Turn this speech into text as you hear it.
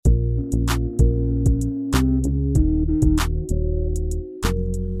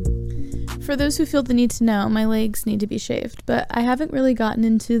for those who feel the need to know, my legs need to be shaved, but I haven't really gotten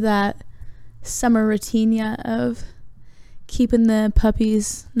into that summer routine yet of keeping the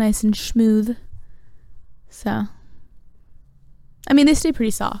puppies nice and smooth. So, I mean, they stay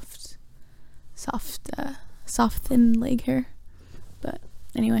pretty soft, thin leg hair. But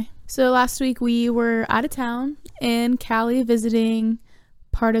anyway, so last week we were out of town in Cali visiting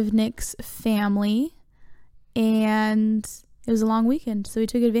part of Nick's family, and it was a long weekend, so we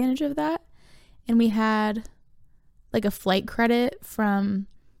took advantage of that, and we had like a flight credit from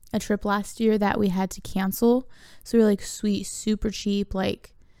a trip last year that we had to cancel. So we were like, sweet, super cheap,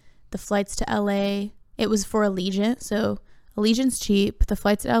 like the flights to LA. It was for Allegiant, so Allegiant's cheap. The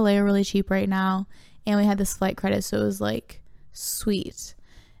flights to LA are really cheap right now, and we had this flight credit, so it was like sweet.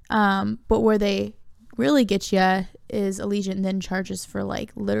 But where they really get you is Allegiant then charges for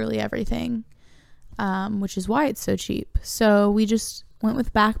like literally everything, which is why it's so cheap. So we just went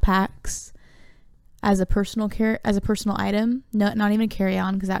with backpacks as a personal item, not even a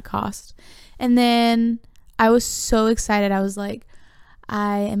carry-on, because that cost. And then I was so excited. I was like,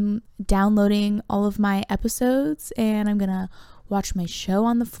 I am downloading all of my episodes, and I'm gonna watch my show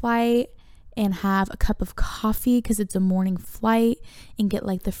on the flight and have a cup of coffee because it's a morning flight, and get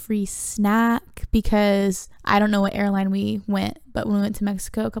like the free snack, because I don't know what airline we went, but when we went to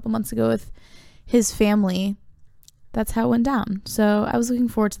Mexico a couple months ago with his family, that's how it went down. So I was looking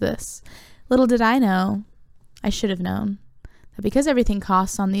forward to this. Little did I know, I should have known, that because everything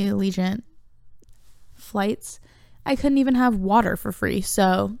costs on the Allegiant flights, I couldn't even have water for free,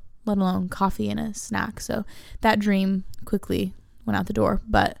 so let alone coffee and a snack. So that dream quickly went out the door,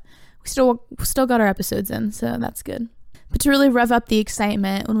 but we still got our episodes in, so that's good. But to really rev up the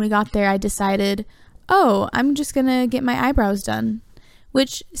excitement, when we got there, I decided, I'm just gonna get my eyebrows done,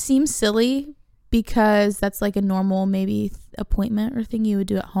 which seems silly because that's like a normal maybe appointment or thing you would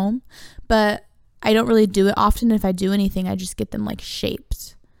do at home, but I don't really do it often. If I do anything, I just get them like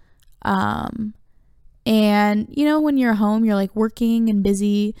shaped. And you know, when you're home, you're like working and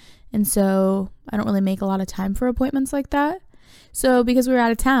busy, and so I don't really make a lot of time for appointments like that. So because we were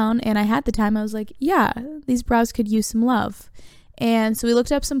out of town and I had the time, I was like, yeah, these brows could use some love. And so we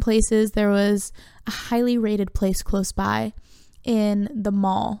looked up some places. There was a highly rated place close by in the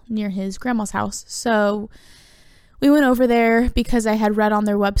mall near his grandma's house. So we went over there because I had read on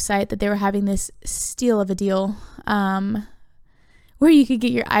their website that they were having this steal of a deal, where you could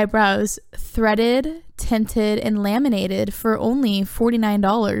get your eyebrows threaded, tinted, and laminated for only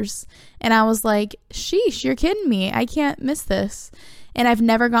 $49. And I was like, sheesh, you're kidding me. I can't miss this. And I've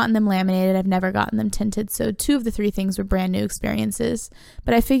never gotten them laminated. I've never gotten them tinted. So 2 of the 3 things were brand new experiences.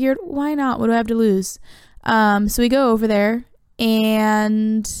 But I figured, why not? What do I have to lose? So we go over there,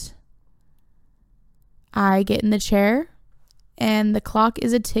 and I get in the chair, and the clock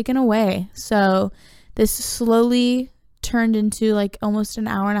is a ticking away. So this slowly turned into like almost an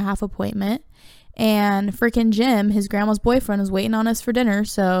hour and a half appointment, and freaking Jim, his grandma's boyfriend, was waiting on us for dinner,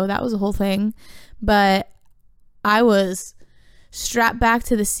 so that was a whole thing. But I was strapped back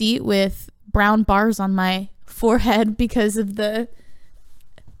to the seat with brown bars on my forehead because of the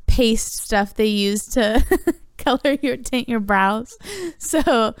paste stuff they use to tint your brows.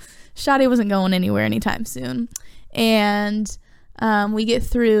 So Shadi wasn't going anywhere anytime soon. And we get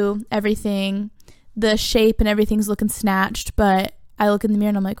through everything. The shape and everything's looking snatched, but I look in the mirror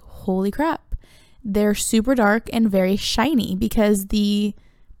and I'm like, holy crap, they're super dark and very shiny, because the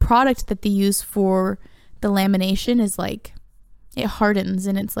product that they use for the lamination is like, it hardens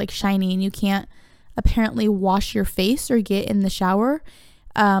and it's like shiny, and you can't apparently wash your face or get in the shower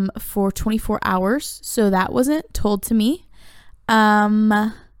for 24 hours. So that wasn't told to me.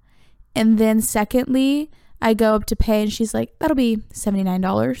 And then secondly, I go up to pay, and she's like, that'll be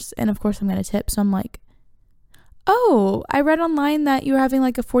 $79. And of course I'm going to tip. So I'm like, oh, I read online that you were having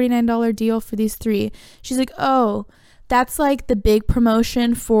like a $49 deal for these 3. She's like, oh, that's like the big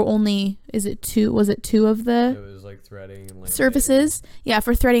promotion for only, was it 2 of the it was like threading and laminating services? Yeah,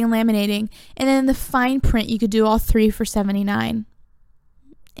 for threading and laminating. And then the fine print, you could do all 3 for $79.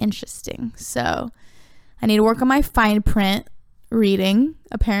 Interesting. So I need to work on my fine print reading,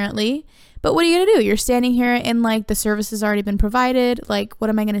 apparently. But what are you going to do? You're standing here and like the service has already been provided. Like,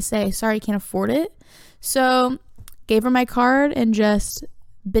 what am I going to say? Sorry, can't afford it. So gave her my card and just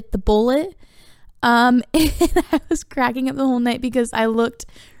bit the bullet. And I was cracking up the whole night because I looked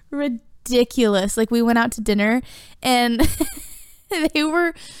ridiculous. Like, we went out to dinner and they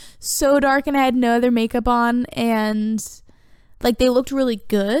were so dark and I had no other makeup on, and like they looked really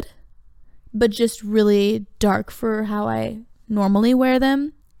good, but just really dark for how I normally wear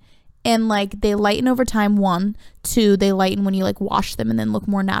them. And like they lighten over time, 1. 2, they lighten when you like wash them and then look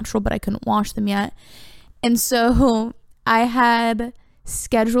more natural, but I couldn't wash them yet. And so I had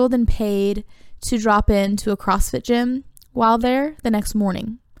scheduled and paid to drop into a CrossFit gym while there the next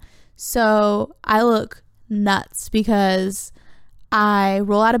morning. So I look nuts because I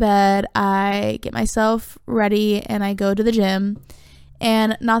roll out of bed, I get myself ready, and I go to the gym.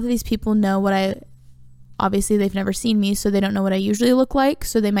 And not that these people know obviously they've never seen me, so they don't know what I usually look like.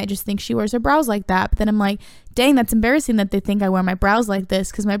 So they might just think she wears her brows like that. But then I'm like, dang, that's embarrassing that they think I wear my brows like this,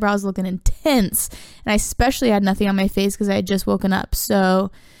 because my brows looking intense. And I especially had nothing on my face because I had just woken up.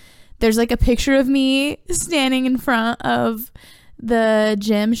 So there's like a picture of me standing in front of the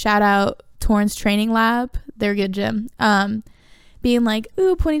gym. Shout out Torrance Training Lab. They're a good gym. Being like,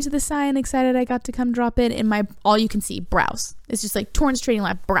 ooh, pointing to the sign, excited I got to come drop in. And my, all you can see, brows. It's just like Torrance Training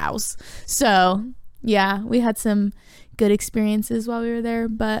Lab brows. So yeah, we had some good experiences while we were there,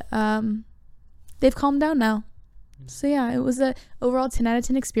 but they've calmed down now. So yeah, it was a overall 10 out of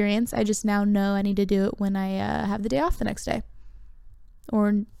 10 experience. I just now know I need to do it when I have the day off the next day,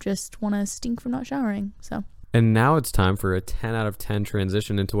 or just want to stink from not showering. So. And now it's time for a 10 out of 10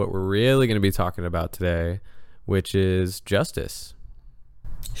 transition into what we're really going to be talking about today, which is justice.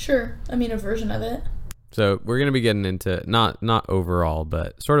 Sure. I mean, a version of it. So we're going to be getting into not overall,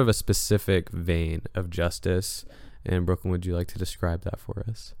 but sort of a specific vein of justice. And Brooklyn, would you like to describe that for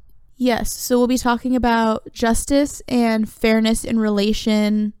us? Yes. So we'll be talking about justice and fairness in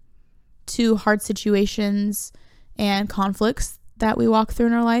relation to hard situations and conflicts that we walk through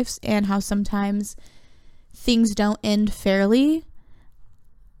in our lives, and how sometimes things don't end fairly.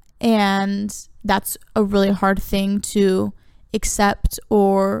 And that's a really hard thing to accept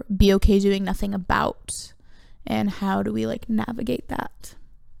or be okay doing nothing about. And how do we like navigate that?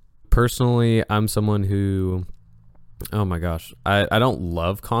 Personally, I'm someone who, oh my gosh, I don't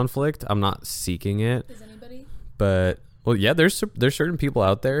love conflict. I'm not seeking it. Does anybody? But well, yeah, there's certain people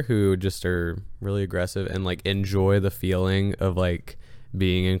out there who just are really aggressive and like enjoy the feeling of like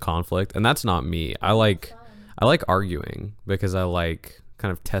being in conflict, and that's not me. I like arguing because I like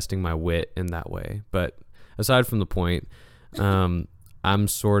kind of testing my wit in that way. But aside from the point, I'm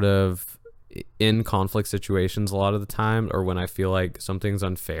sort of in conflict situations a lot of the time, or when I feel like something's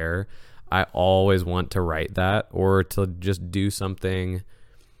unfair, I always want to right that, or to just do something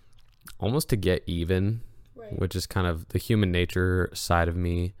almost to get even, right, which is kind of the human nature side of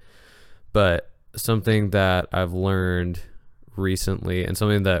me. But something that I've learned recently, and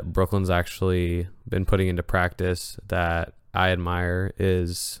something that Brooklyn's actually been putting into practice that I admire,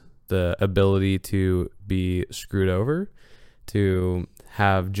 is the ability to be screwed over, to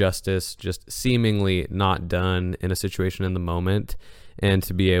have justice just seemingly not done in a situation in the moment, and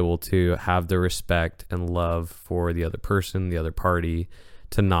to be able to have the respect and love for the other person, the other party,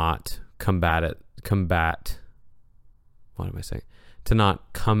 to not to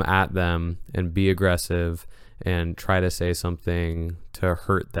not come at them and be aggressive and try to say something to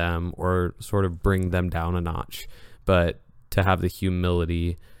hurt them or sort of bring them down a notch, but to have the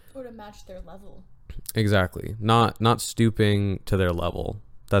humility, or to match their level. Exactly. Not stooping to their level.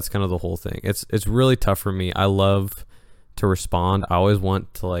 That's kind of the whole thing. It's really tough for me. I love to respond. I always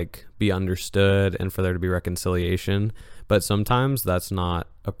want to like be understood and for there to be reconciliation, but sometimes that's not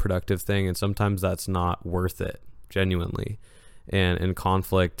a productive thing, and sometimes that's not worth it, genuinely. And in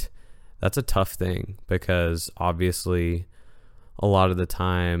conflict, that's a tough thing, because obviously a lot of the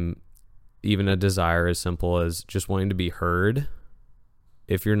time, even a desire as simple as just wanting to be heard,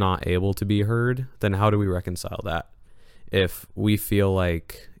 if you're not able to be heard, then how do we reconcile that? If we feel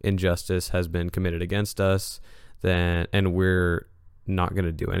like injustice has been committed against us, then, and we're not going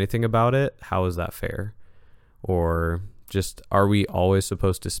to do anything about it, how is that fair? Or just, are we always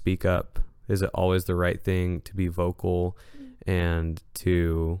supposed to speak up? Is it always the right thing to be vocal and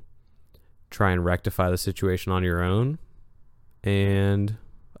to try and rectify the situation on your own? And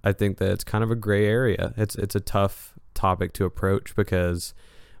I think that it's kind of a gray area. It's a tough topic to approach, because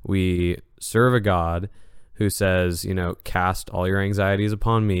we serve a God who says, you know, cast all your anxieties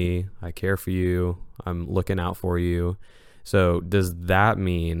upon me. I care for you. I'm looking out for you. So does that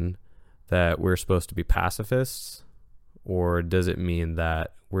mean that we're supposed to be pacifists, or does it mean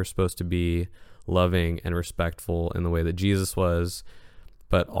that we're supposed to be loving and respectful in the way that Jesus was,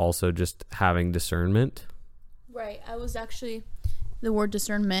 but also just having discernment? Right. I was actually, the word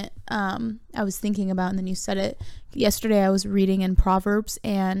discernment, I was thinking about, and then you said it. Yesterday I was reading in Proverbs,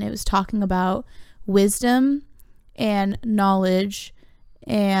 and it was talking about wisdom and knowledge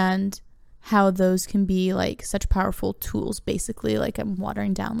and how those can be like such powerful tools. Basically, like, I'm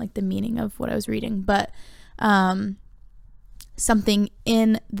watering down like the meaning of what I was reading, but something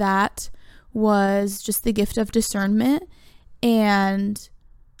in that was just the gift of discernment and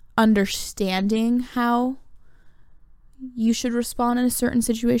understanding how you should respond in a certain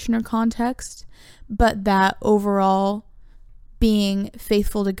situation or context, but that overall being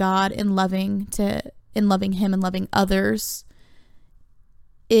faithful to God and loving him and loving others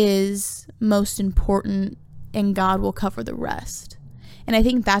is most important, and God will cover the rest. And I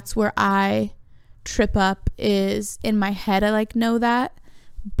think that's where I trip up, is in my head I know that,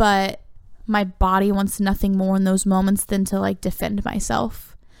 but my body wants nothing more in those moments than to defend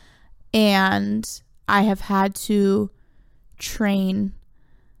myself. And I have had to train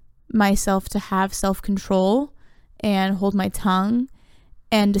myself to have self-control and hold my tongue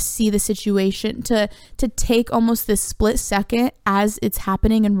and to see the situation, to take almost this split second as it's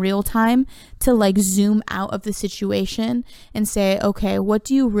happening in real time, to zoom out of the situation and say, okay, what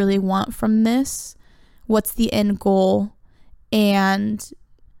do you really want from this? What's the end goal? And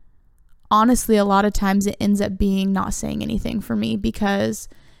honestly, a lot of times it ends up being not saying anything for me, because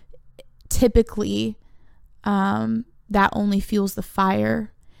typically that only fuels the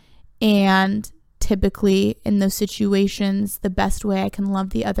fire. And typically in those situations, the best way I can love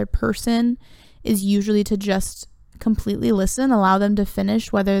the other person is usually to just completely listen, allow them to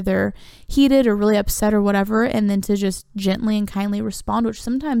finish, whether they're heated or really upset or whatever, and then to just gently and kindly respond, which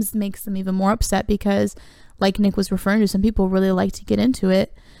sometimes makes them even more upset, because like Nick was referring to, some people really like to get into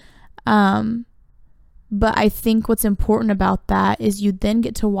it. But I think what's important about that is you then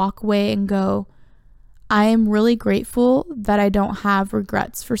get to walk away and go, I am really grateful that I don't have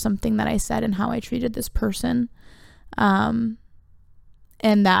regrets for something that I said and how I treated this person. And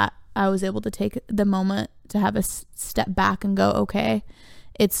that I was able to take the moment to have a step back and go, okay,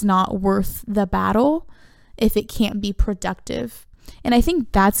 it's not worth the battle if it can't be productive. And I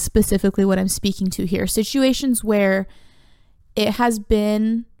think that's specifically what I'm speaking to here. Situations where it has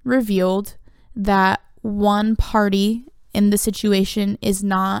been revealed that one party in the situation is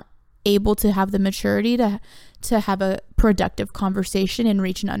not able to have the maturity to have a productive conversation and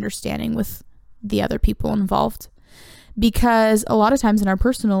reach an understanding with the other people involved. Because a lot of times in our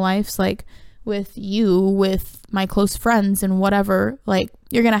personal lives, with you, with my close friends and whatever,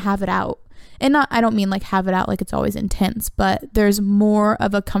 you're gonna have it out. And I don't mean have it out it's always intense, but there's more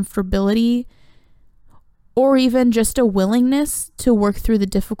of a comfortability or even just a willingness to work through the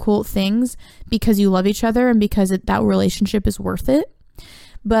difficult things because you love each other and because that relationship is worth it.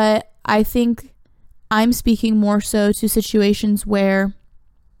 But I think I'm speaking more so to situations where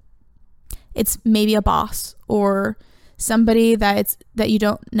it's maybe a boss or somebody that you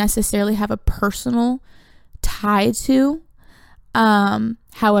don't necessarily have a personal tie to.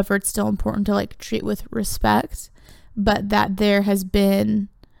 However, it's still important to treat with respect, but that there has been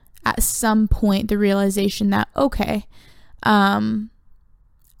at some point the realization that, okay, I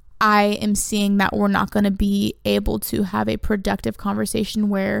am seeing that we're not going to be able to have a productive conversation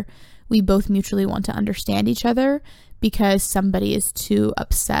where we both mutually want to understand each other because somebody is too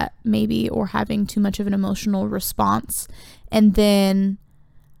upset maybe, or having too much of an emotional response. And then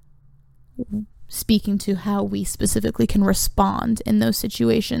speaking to how we specifically can respond in those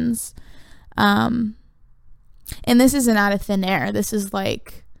situations. And this isn't out of thin air. This is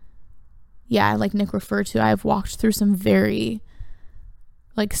like Nick referred to, I've walked through some very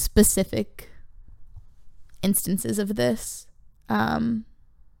specific instances of this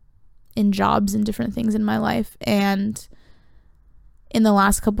in jobs and different things in my life. And in the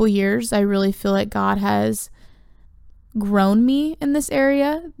last couple years, I really feel like God has grown me in this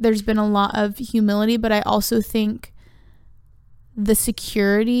area. There's been a lot of humility, but I also think the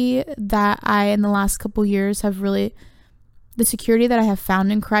security that I, in the last couple years, the security that I have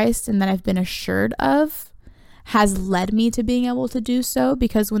found in Christ and that I've been assured of has led me to being able to do so,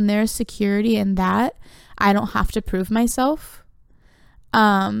 because when there's security in that, I don't have to prove myself,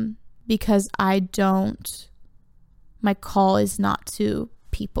 because my call is not to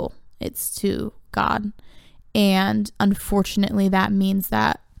people, it's to God. And unfortunately that means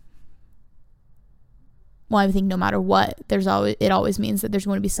that, I think no matter what, it always means that there's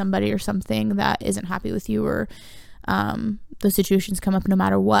going to be somebody or something that isn't happy with you, or those situations come up no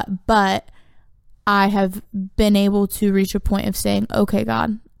matter what. But I have been able to reach a point of saying, okay,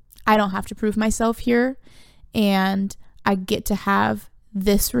 God, I don't have to prove myself here, and I get to have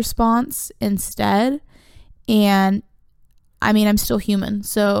this response instead. And I'm still human,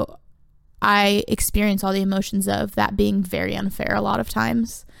 so I experience all the emotions of that being very unfair a lot of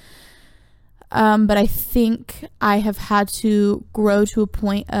times. But I think I have had to grow to a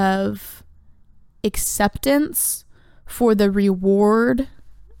point of acceptance for the reward,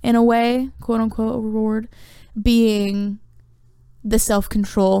 in a way, quote unquote reward, being the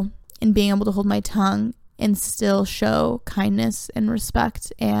self-control and being able to hold my tongue and still show kindness and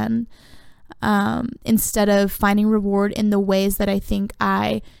respect, and instead of finding reward in the ways that I think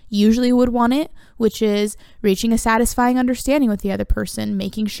I usually would want it, which is reaching a satisfying understanding with the other person,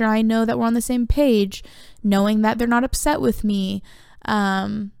 making sure I know that we're on the same page, knowing that they're not upset with me.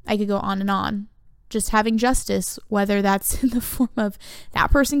 I could go on and on. Just having justice, whether that's in the form of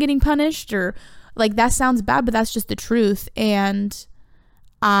that person getting punished, or like, that sounds bad, but that's just the truth. And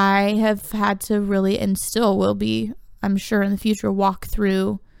I have had to really, and still will be, I'm sure in the future, walk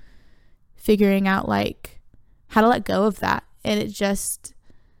through figuring out like how to let go of that. And it just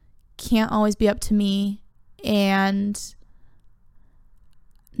can't always be up to me. And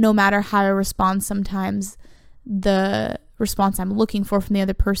no matter how I respond, sometimes the response I'm looking for from the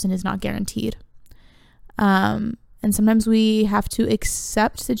other person is not guaranteed. And sometimes we have to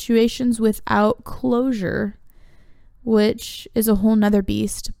accept situations without closure, which is a whole nother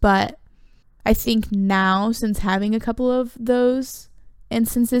beast. But I think now, since having a couple of those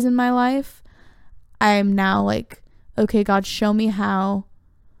instances in my life, I'm now like, okay, God, show me how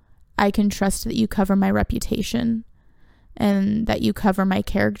I can trust that you cover my reputation and that you cover my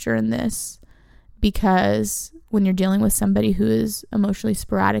character in this. Because when you're dealing with somebody who is emotionally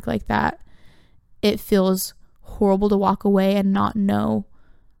sporadic like that, it feels horrible to walk away and not know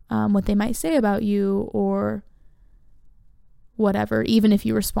what they might say about you or whatever, even if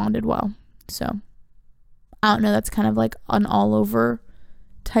you responded well. So I don't know, that's kind of like an all over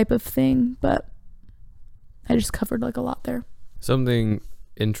type of thing, but I just covered like a lot there. Something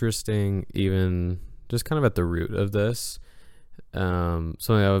interesting, even just kind of at the root of this, something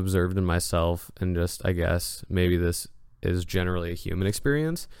I've observed in myself, and just, I guess maybe this is generally a human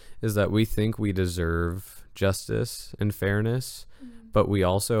experience, is that we think we deserve justice and fairness, but we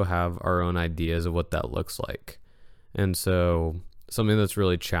also have our own ideas of what that looks like. And so something that's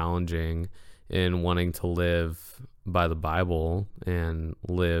really challenging in wanting to live by the Bible and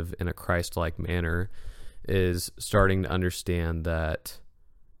live in a Christ-like manner is starting to understand that,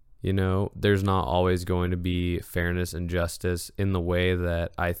 you know, there's not always going to be fairness and justice in the way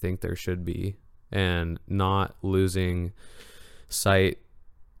that I think there should be, and not losing sight,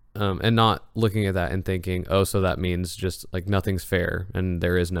 and not looking at that and thinking, oh, so that means just like nothing's fair and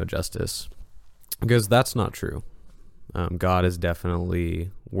there is no justice, because that's not true. God is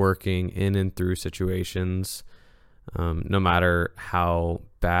definitely working in and through situations. No matter how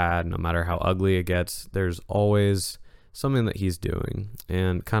bad, no matter how ugly it gets, there's always something that he's doing.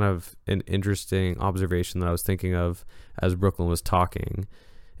 And kind of an interesting observation that I was thinking of as Brooklyn was talking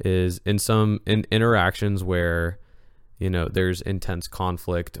is in interactions where, you know, there's intense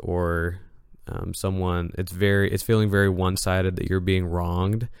conflict, or someone, it's feeling very one-sided that you're being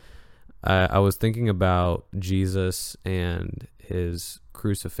wronged. I was thinking about Jesus and his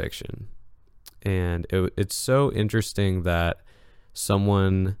crucifixion. And it's so interesting that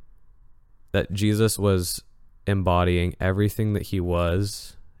Jesus was embodying everything that he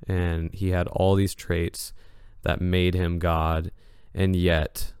was, and he had all these traits that made him God, and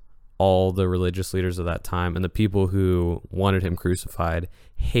yet all the religious leaders of that time and the people who wanted him crucified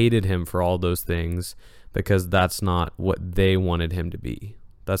hated him for all those things, because that's not what they wanted him to be.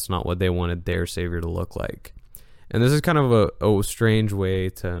 That's not what they wanted their Savior to look like. And this is kind of a strange way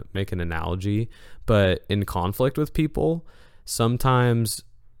to make an analogy, but in conflict with people, sometimes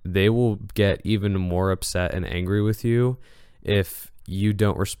they will get even more upset and angry with you if you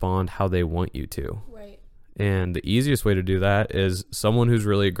don't respond how they want you to. Right. And the easiest way to do that is someone who's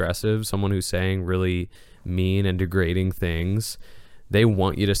really aggressive, someone who's saying really mean and degrading things. They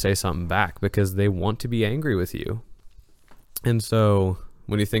want you to say something back because they want to be angry with you. And so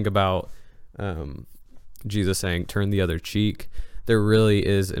when you think about Jesus saying, turn the other cheek, there really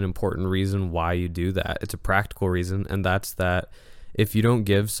is an important reason why you do that. It's a practical reason, and that's that if you don't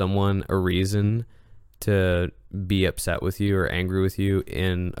give someone a reason to be upset with you or angry with you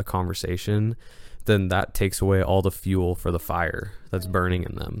in a conversation, then that takes away all the fuel for the fire that's burning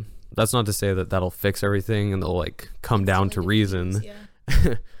in them. That's not to say that that'll fix everything and they'll like come down to reason.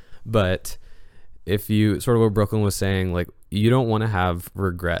 Yeah. But if you, sort of what Brooklyn was saying, like, you don't want to have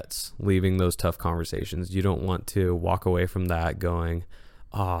regrets leaving those tough conversations. You don't want to walk away from that going,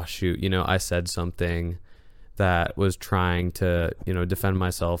 oh shoot, you know, I said something that was trying to, you know, defend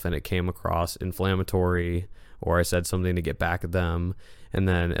myself and it came across inflammatory, or I said something to get back at them and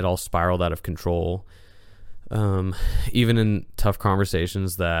then it all spiraled out of control. Even in tough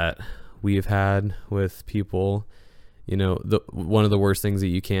conversations that we've had with people, you know, one of the worst things that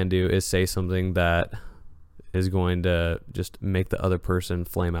you can do is say something that is going to just make the other person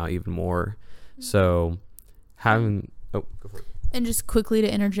flame out even more. So go for it. And just quickly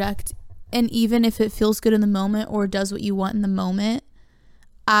to interject, and even if it feels good in the moment or does what you want in the moment,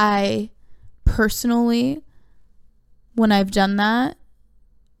 I personally, when I've done that,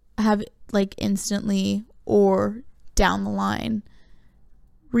 have like instantly or down the line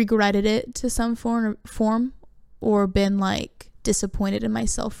regretted it to some form or been like disappointed in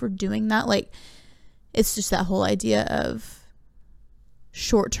myself for doing that. Like, it's just that whole idea of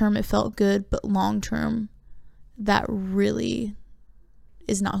short term it felt good, but long term that really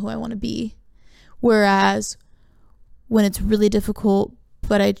is not who I want to be. Whereas when it's really difficult,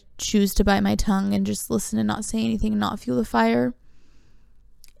 but I choose to bite my tongue and just listen and not say anything and not fuel the fire,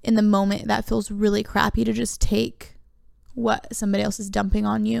 in the moment that feels really crappy to just take what somebody else is dumping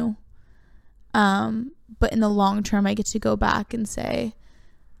on you. But in the long term, I get to go back and say,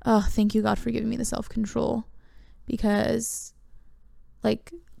 oh, thank you, God, for giving me the self-control, because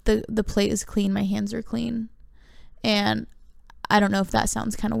like the plate is clean, my hands are clean. And I don't know if that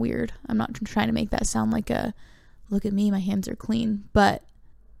sounds kind of weird. I'm not trying to make that sound like a look at me, my hands are clean, but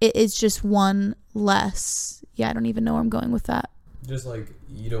it is just one less. Yeah, I don't even know where I'm going with that. Just like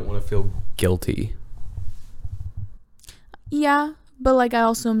you don't want to feel guilty. Yeah, but like I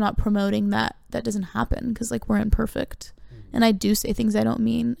also am not promoting that doesn't happen, because like we're imperfect, and I do say things I don't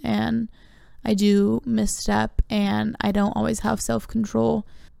mean, and I do misstep, and I don't always have self-control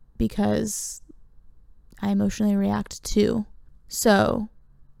because I emotionally react too. So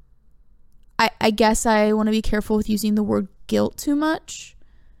I guess I want to be careful with using the word guilt too much,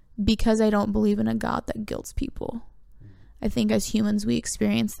 because I don't believe in a God that guilts people. I think as humans we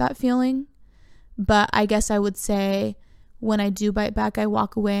experience that feeling, but I guess I would say when I do bite back, I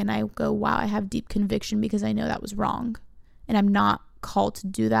walk away and I go, wow, I have deep conviction because I know that was wrong. And I'm not called to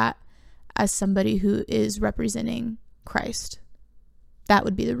do that as somebody who is representing Christ. That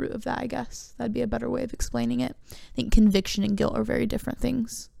would be the root of that, I guess. That'd be a better way of explaining it. I think conviction and guilt are very different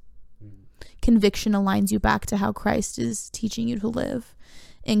things. Conviction aligns you back to how Christ is teaching you to live,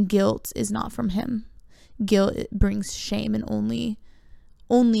 and guilt is not from him. Guilt, it brings shame and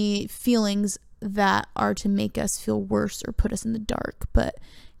only feelings that are to make us feel worse or put us in the dark. But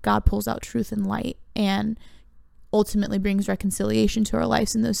God pulls out truth and light and ultimately brings reconciliation to our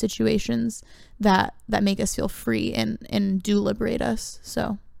lives in those situations that make us feel free and do liberate us.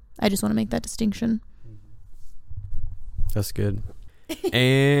 So I just want to make that distinction. That's good.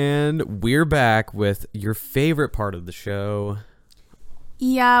 And we're back with your favorite part of the show.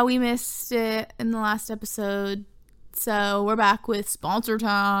 Yeah, we missed it in the last episode, so we're back with sponsor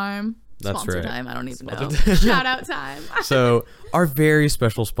time. That's sponsor right. time. I don't even know. Shout out time. So our very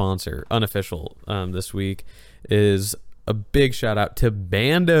special sponsor, unofficial, this week is a big shout out to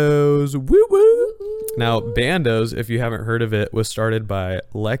Bandos. Woo woo. Now, Bandos, if you haven't heard of it, was started by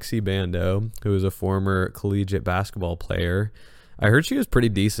Lexi Bando, who is a former collegiate basketball player. I heard she was pretty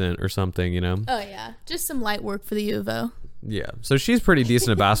decent or something, you know? Oh, yeah. Just some light work for the U of O. Yeah. So she's pretty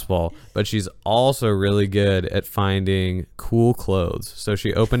decent at basketball, but she's also really good at finding cool clothes. So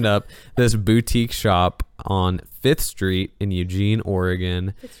she opened up this boutique shop on 5th Street in Eugene,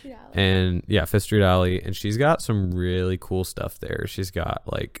 Oregon. 5th Street Alley. And yeah, 5th Street Alley. And she's got some really cool stuff there. She's got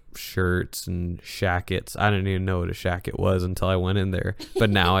like shirts and shackets. I didn't even know what a shacket was until I went in there, but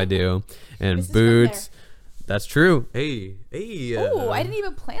now I do. And boots. That's true. Hey. Oh, I didn't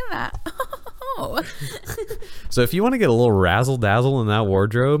even plan that. Oh. So if you want to get a little razzle dazzle in that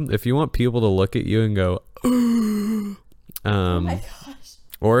wardrobe, if you want people to look at you and go, oh my gosh.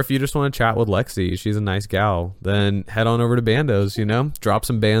 Or if you just want to chat with Lexi, she's a nice gal, then head on over to Bandos, you know, drop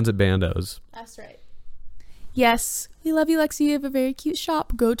some bands at Bandos. That's right. Yes, we love you, Lexi. You have a very cute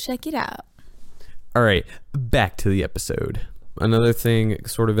shop. Go check it out. All right, back to the episode. Another thing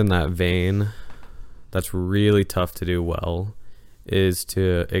sort of in that vein that's really tough to do well is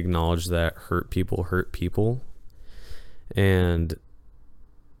to acknowledge that hurt people. And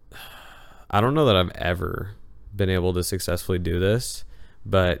I don't know that I've ever been able to successfully do this,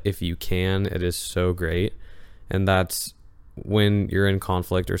 but if you can, it is so great. And that's when you're in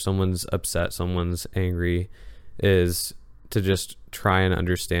conflict or someone's upset, someone's angry, is to just try and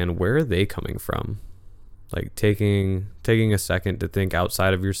understand where are they coming from. Like taking a second to think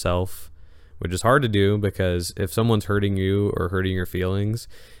outside of yourself, which is hard to do because if someone's hurting you or hurting your feelings,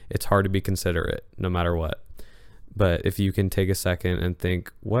 it's hard to be considerate no matter what. But if you can take a second and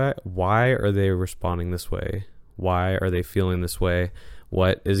think, why are they responding this way? Why are they feeling this way?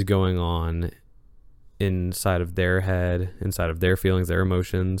 What is going on inside of their head, inside of their feelings, their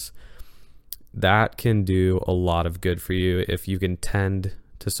emotions? That can do a lot of good for you if you can tend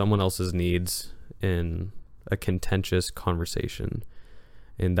to someone else's needs in a contentious conversation.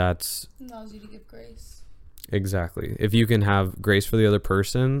 And that's allows you to give grace. Exactly. If you can have grace for the other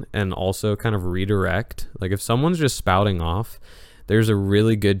person and also kind of redirect, like if someone's just spouting off, there's a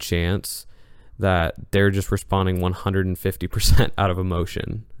really good chance that they're just responding 150% out of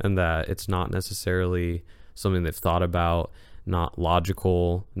emotion, and that it's not necessarily something they've thought about, not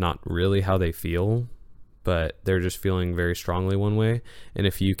logical, not really how they feel, but they're just feeling very strongly one way. And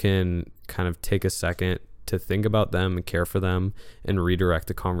if you can kind of take a second to think about them and care for them and redirect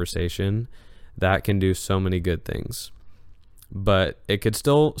the conversation, that can do so many good things. But it could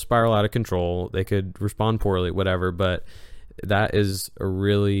still spiral out of control. They could respond poorly, whatever. But that is a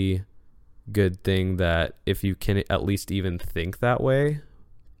really good thing, that if you can at least even think that way,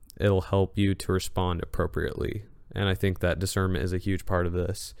 it'll help you to respond appropriately. And I think that discernment is a huge part of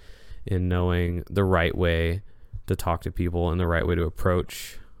this, in knowing the right way to talk to people and the right way to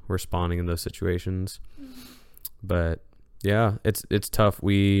approach responding in those situations. But yeah, it's tough.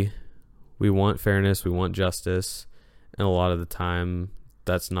 We want fairness, we want justice, and a lot of the time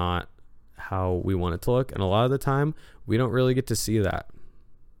that's not how we want it to look. And a lot of the time we don't really get to see that,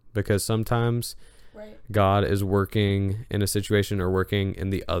 because sometimes God is working in a situation or working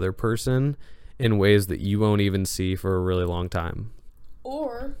in the other person in ways that you won't even see for a really long time.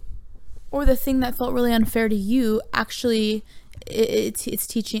 Or the thing that felt really unfair to you, actually it's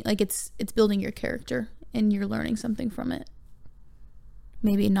teaching, like it's building your character and you're learning something from it.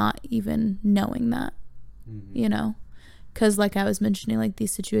 Maybe not even knowing that, you know, because like I was mentioning, like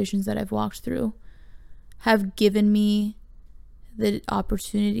these situations that I've walked through have given me the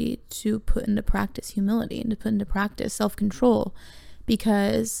opportunity to put into practice humility and to put into practice self-control.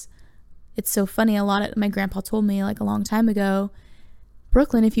 Because it's so funny, my grandpa told me like a long time ago,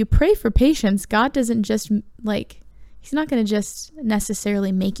 Brooklyn, if you pray for patience, God doesn't just he's not going to just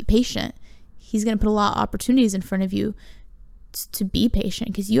necessarily make you patient. He's going to put a lot of opportunities in front of you to be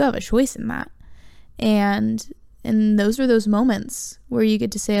patient, because you have a choice in that. And those are those moments where you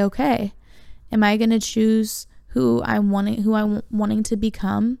get to say, okay, am I going to choose who I'm wanting to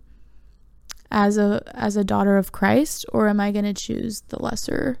become as a daughter of Christ, or am I going to choose the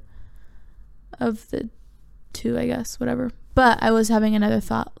lesser of the two, I guess, whatever. But I was having another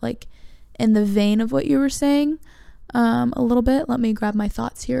thought, like in the vein of what you were saying, a little bit. Let me grab my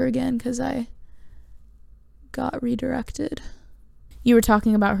thoughts here again, because I got redirected. You were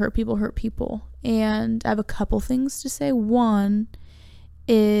talking about hurt people, and I have a couple things to say. One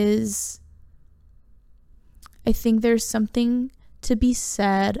is, I think there's something to be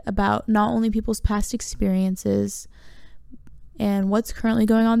said about not only people's past experiences and what's currently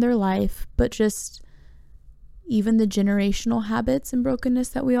going on in their life, but just even the generational habits and brokenness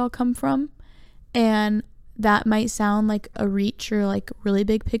that we all come from. And that might sound like a reach or like really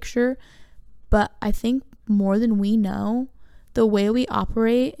big picture, but I think more than we know, the way we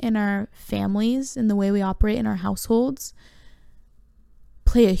operate in our families and the way we operate in our households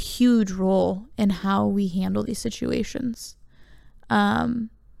play a huge role in how we handle these situations. And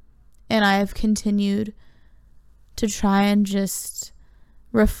I've continued to try and just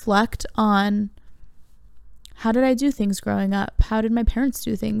reflect on, how did I do things growing up? How did my parents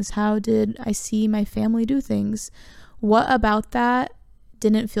do things? How did I see my family do things? What about that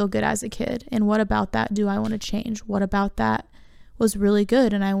didn't feel good as a kid? And what about that do I want to change? What about that was really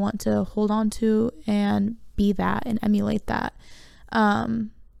good and I want to hold on to and be that and emulate that? And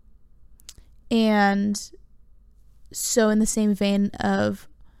so in the same vein of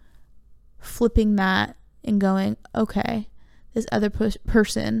flipping that and going, okay, this other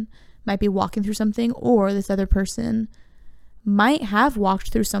person might be walking through something, or this other person might have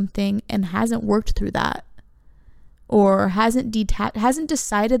walked through something and hasn't worked through that, or hasn't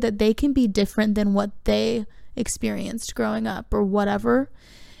decided that they can be different than what they experienced growing up or whatever.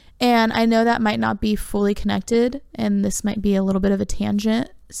 And I know that might not be fully connected, and this might be a little bit of a tangent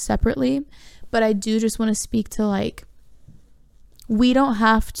separately, but I do just want to speak to, like, we don't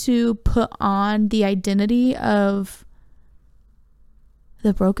have to put on the identity of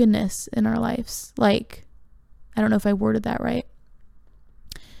the brokenness in our lives. Like, I don't know if I worded that right.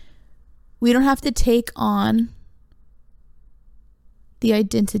 We don't have to take on the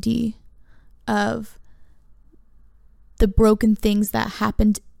identity of the broken things that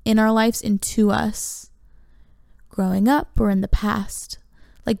happened in our lives and to us growing up or in the past.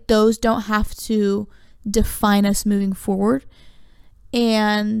 Like, those don't have to define us moving forward.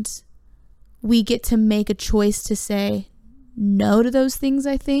 And we get to make a choice to say no to those things,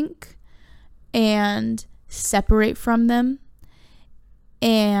 I think, and separate from them.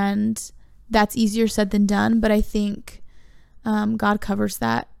 And that's easier said than done, but I think God covers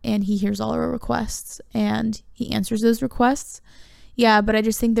that, and he hears all our requests and he answers those requests. Yeah, but I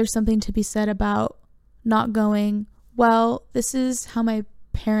just think there's something to be said about not going, well, this is how my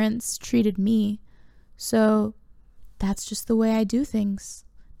parents treated me, so that's just the way I do things.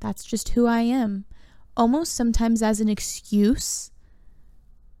 That's just who I am. Almost sometimes as an excuse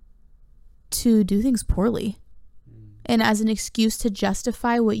to do things poorly, and as an excuse to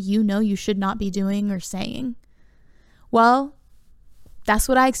justify what you know you should not be doing or saying. Well, that's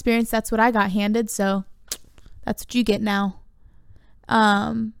what I experienced. That's what I got handed. So that's what you get now.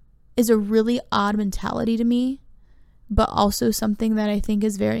 Is a really odd mentality to me, but also something that I think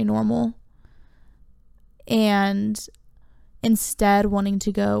is very normal. And instead wanting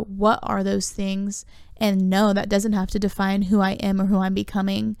to go, what are those things? And no, that doesn't have to define who I am or who I'm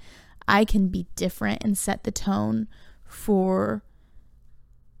becoming. I can be different and set the tone for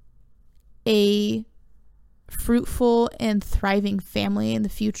a fruitful and thriving family in the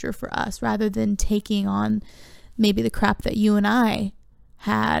future for us, rather than taking on maybe the crap that you and I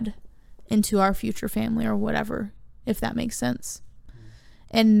had into our future family or whatever, if that makes sense.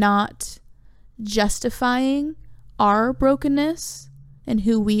 And not justifying our brokenness and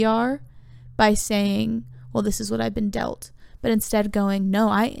who we are by saying, well, this is what I've been dealt. But instead going, no,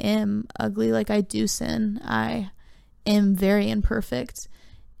 I am ugly. Like, I do sin. I am very imperfect.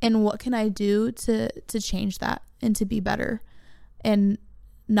 And what can I do to change that and to be better? And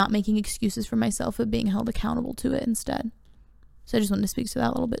not making excuses for myself, but being held accountable to it instead. So I just wanted to speak to that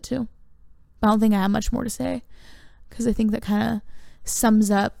a little bit too. But I don't think I have much more to say, because I think that kind of sums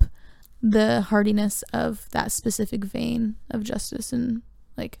up the hardiness of that specific vein of justice and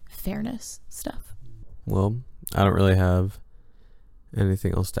like fairness stuff. Well, I don't really have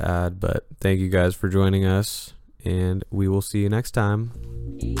anything else to add, but thank you guys for joining us, and we will see you next time.